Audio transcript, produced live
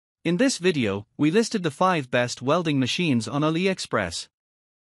In this video, we listed the 5 best welding machines on Aliexpress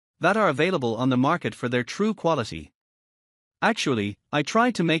that are available on the market for their true quality. Actually, I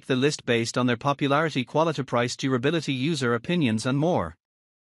tried to make the list based on their popularity, quality, price, durability, user opinions, and more.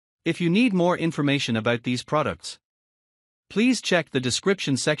 If you need more information about these products, please check the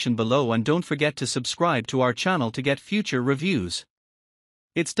description section below and don't forget to subscribe to our channel to get future reviews.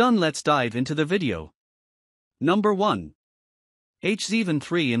 It's done, let's dive into the video. Number 1. HZXVOGEN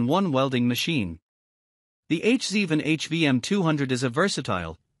 3-in-1 Welding Machine. The HZXVOGEN HVM200 is a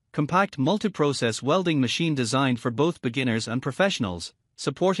versatile, compact multi-process welding machine designed for both beginners and professionals,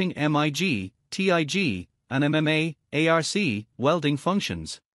 supporting MIG, TIG, and MMA, ARC, welding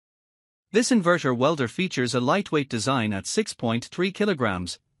functions. This inverter welder features a lightweight design at 6.3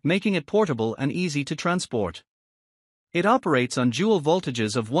 kilograms, making it portable and easy to transport. It operates on dual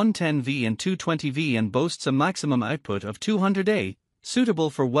voltages of 110V and 220V and boasts a maximum output of 200A, suitable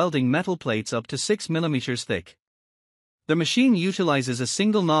for welding metal plates up to 6 mm thick. The machine utilizes a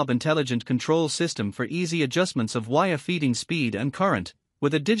single knob intelligent control system for easy adjustments of wire feeding speed and current,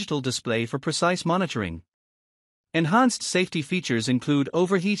 with a digital display for precise monitoring. Enhanced safety features include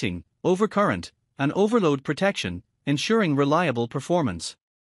overheating, overcurrent, and overload protection, ensuring reliable performance.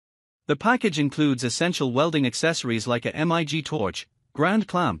 The package includes essential welding accessories like a MIG torch, ground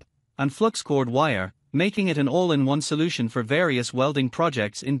clamp, and flux cord wire, making it an all-in-one solution for various welding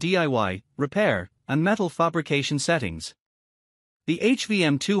projects in DIY, repair, and metal fabrication settings. The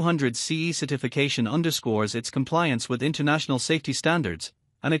HVM200 CE certification underscores its compliance with international safety standards,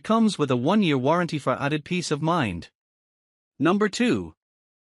 and it comes with a 1-year warranty for added peace of mind. Number 2.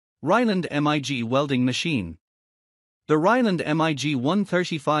 Ryland MIG Welding Machine. The Ryland MIG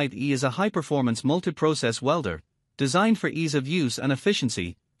 135E is a high-performance multi-process welder, designed for ease of use and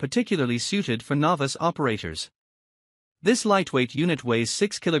efficiency, particularly suited for novice operators. This lightweight unit weighs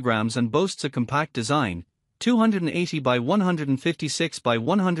 6 kilograms and boasts a compact design, 280 by 156 by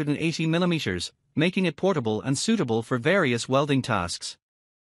 180 millimeters, making it portable and suitable for various welding tasks.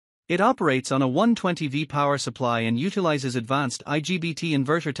 It operates on a 120V power supply and utilizes advanced IGBT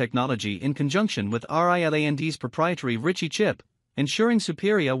inverter technology in conjunction with RILAND's proprietary Ritchie chip, ensuring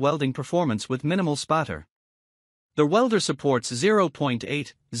superior welding performance with minimal spatter. The welder supports 0.8,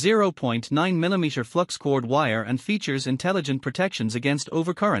 0.9 mm flux cord wire and features intelligent protections against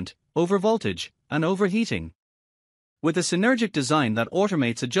overcurrent, overvoltage, and overheating. With a synergic design that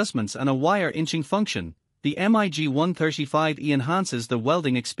automates adjustments and a wire inching function, the MIG 135E enhances the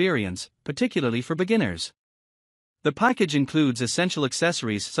welding experience, particularly for beginners. The package includes essential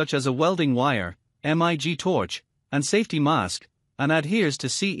accessories such as a welding wire, MIG torch, and safety mask, and adheres to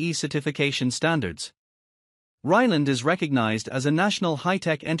CE certification standards. Ryland is recognized as a national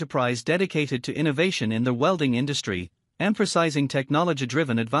high-tech enterprise dedicated to innovation in the welding industry, emphasizing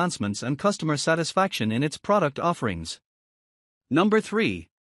technology-driven advancements and customer satisfaction in its product offerings. Number 3.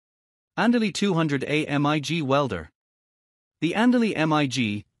 ANDELI 200A MIG Welder. The ANDELI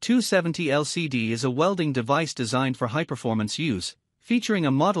MIG 270 LCD is a welding device designed for high-performance use, featuring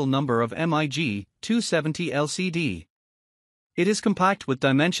a model number of MIG 270 LCD. It is compact with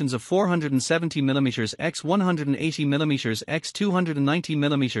dimensions of 470 mm x 180 mm x 290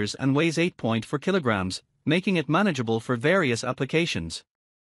 mm and weighs 8.4 kilograms, making it manageable for various applications.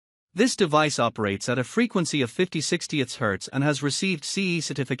 This device operates at a frequency of 50/60 Hz and has received CE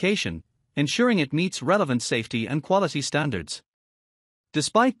certification, ensuring it meets relevant safety and quality standards.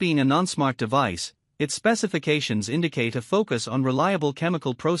 Despite being a non-smart device, its specifications indicate a focus on reliable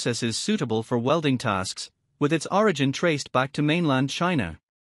chemical processes suitable for welding tasks, with its origin traced back to mainland China.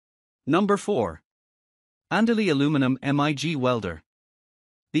 Number 4. ANDELI Aluminum MIG Welder.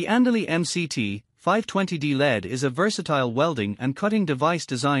 The ANDELI MCT 520D LED is a versatile welding and cutting device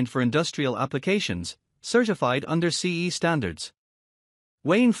designed for industrial applications, certified under CE standards.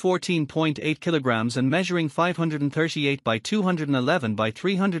 Weighing 14.8 kilograms and measuring 538 by 211 by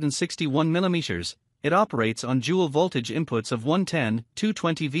 361 millimeters, it operates on dual voltage inputs of 110,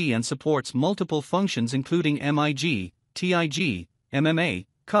 220V and supports multiple functions including MIG, TIG, MMA,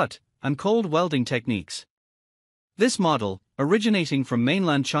 cut, and cold welding techniques. This model, originating from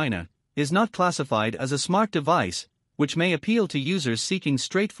mainland China, is not classified as a smart device, which may appeal to users seeking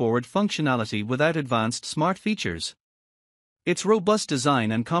straightforward functionality without advanced smart features. Its robust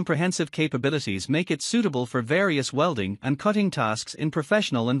design and comprehensive capabilities make it suitable for various welding and cutting tasks in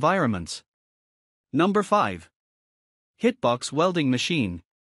professional environments. Number 5. Hitbox Welding Machine.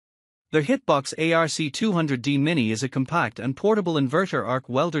 The Hitbox ARC200D Mini is a compact and portable inverter arc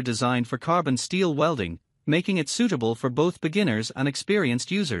welder designed for carbon steel welding, making it suitable for both beginners and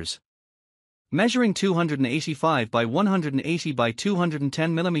experienced users. Measuring 285 by 180 by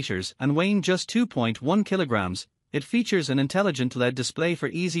 210 mm and weighing just 2.1 kg, it features an intelligent LED display for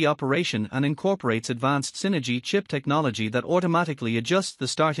easy operation and incorporates advanced synergy chip technology that automatically adjusts the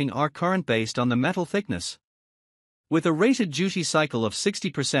starting arc current based on the metal thickness. With a rated duty cycle of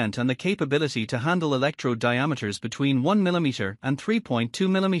 60% and the capability to handle electrode diameters between 1 mm and 3.2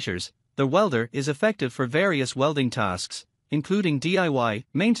 mm, the welder is effective for various welding tasks, including DIY,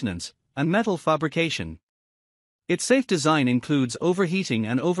 maintenance, and metal fabrication. Its safe design includes overheating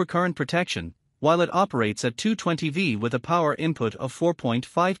and overcurrent protection, while it operates at 220V with a power input of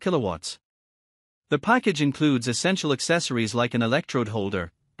 4.5 kilowatts. The package includes essential accessories like an electrode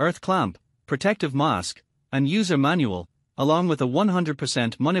holder, earth clamp, protective mask, and user manual, along with a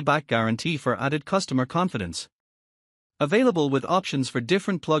 100% money-back guarantee for added customer confidence. Available with options for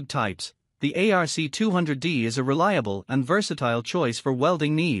different plug types, the ARC200D is a reliable and versatile choice for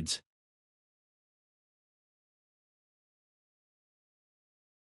welding needs.